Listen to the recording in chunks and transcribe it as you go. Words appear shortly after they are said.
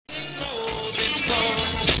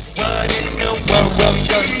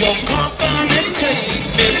Your company take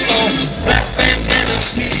me for black bandana,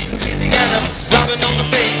 sweet Louisiana, robbing on the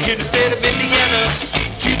bank in the state of Indiana.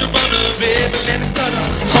 She's a runner, baby, and a stunner.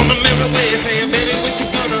 On the mirror way, saying, baby, what you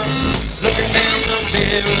gonna? Looking down the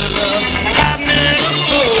mirror, I've never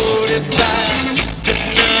thought it by just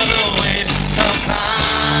another way to come by.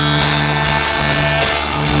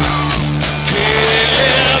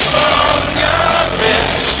 California,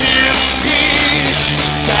 rest in peace.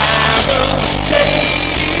 Simultaneous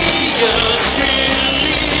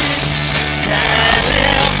release.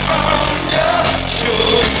 California, show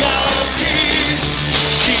your teeth.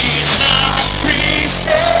 She's my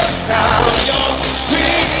priestess, now your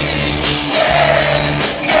queen. Yeah,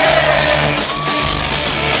 yeah.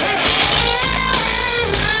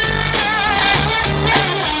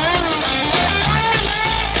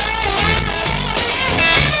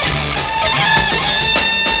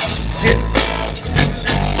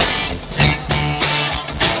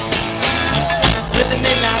 Living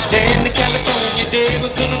in out there in the California, day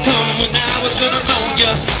was gonna come when I was gonna know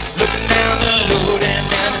ya. Looking down the road and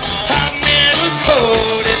down the hot metal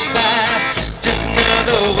 45, just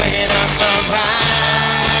another way to survive.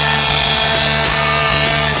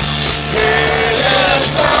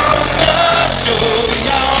 California, show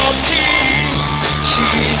your teeth.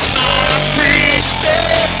 She's my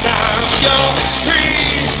priestess, I'm your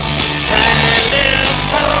priest.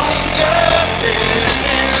 California,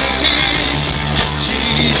 listen to.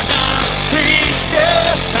 She's my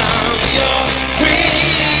priestess, I'm your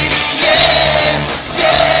queen. Yeah,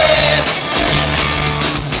 yeah.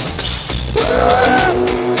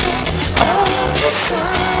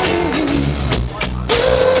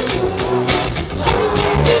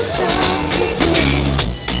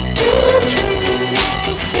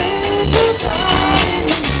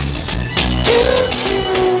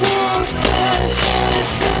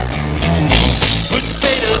 Put the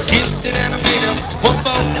fader, gifted and I made her. One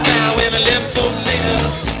for the now and I left for later.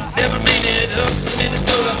 Never made it up to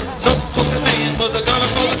Minnesota. No poker fan for the gunner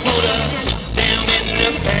for the quota. Down in the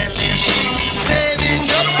valley, saving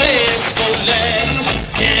the best for last.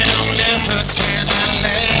 Can only hurt when I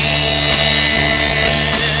land.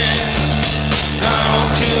 Gone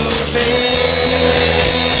too fast.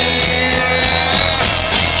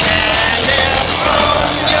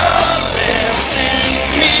 California, rest in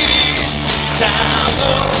peace.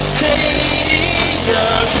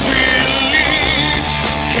 Simultaneous release.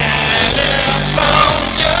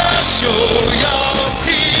 California, show your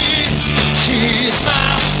teeth. She's my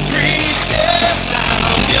priestess,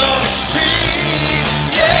 I'm your queen.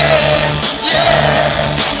 Yeah, yeah.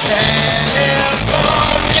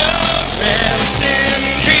 California, rest in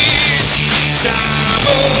peace.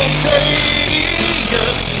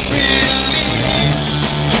 Simultaneous release.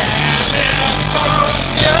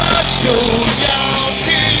 California, show your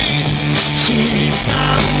teeth. She's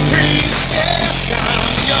my priestess, I'm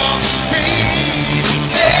your queen.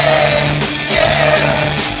 Yeah, yeah.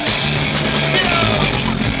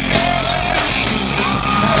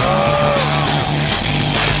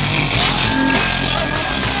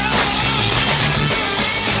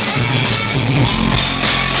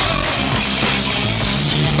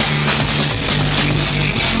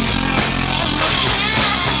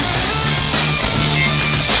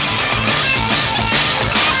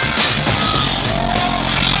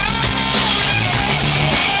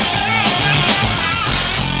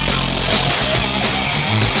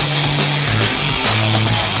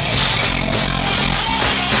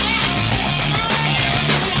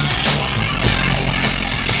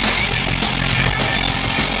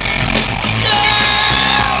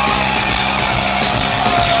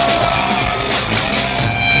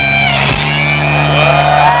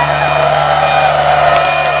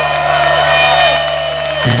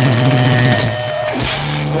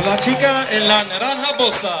 Con la chica en la naranja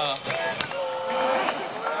bosa.